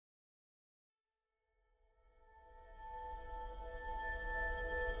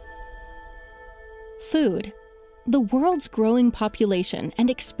Food. The world's growing population and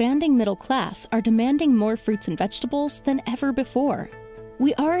expanding middle class are demanding more fruits and vegetables than ever before.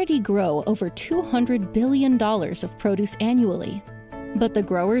 We already grow over $200 billion of produce annually. But the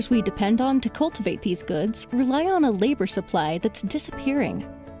growers we depend on to cultivate these goods rely on a labor supply that's disappearing.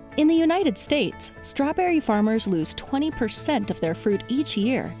 In the United States, strawberry farmers lose 20% of their fruit each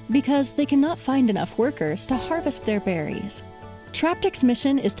year because they cannot find enough workers to harvest their berries. Traptic's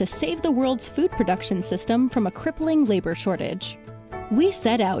mission is to save the world's food production system from a crippling labor shortage. We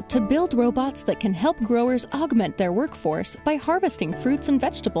set out to build robots that can help growers augment their workforce by harvesting fruits and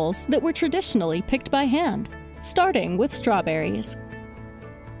vegetables that were traditionally picked by hand, starting with strawberries.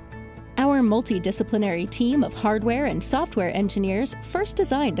 Our multidisciplinary team of hardware and software engineers first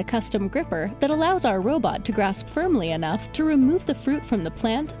designed a custom gripper that allows our robot to grasp firmly enough to remove the fruit from the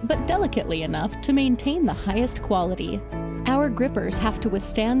plant, but delicately enough to maintain the highest quality. Our grippers have to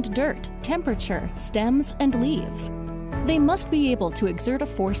withstand dirt, temperature, stems, and leaves. They must be able to exert a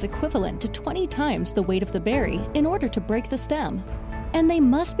force equivalent to 20 times the weight of the berry in order to break the stem. And they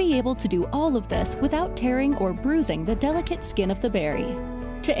must be able to do all of this without tearing or bruising the delicate skin of the berry.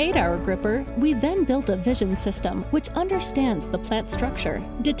 To aid our gripper, we then built a vision system which understands the plant structure,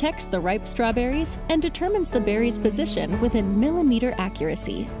 detects the ripe strawberries, and determines the berry's position within millimeter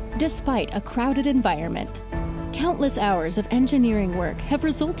accuracy, despite a crowded environment. Countless hours of engineering work have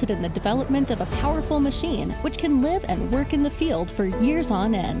resulted in the development of a powerful machine which can live and work in the field for years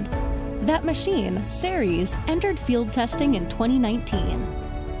on end. That machine, Ceres, entered field testing in 2019.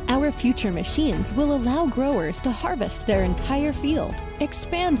 Our future machines will allow growers to harvest their entire field,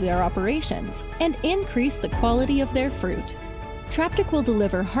 expand their operations, and increase the quality of their fruit. Traptic will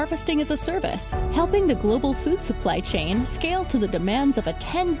deliver harvesting as a service, helping the global food supply chain scale to the demands of a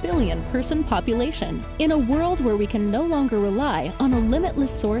 10 billion person population in a world where we can no longer rely on a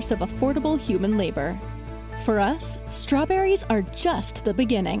limitless source of affordable human labor. For us, strawberries are just the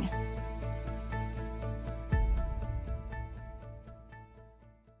beginning.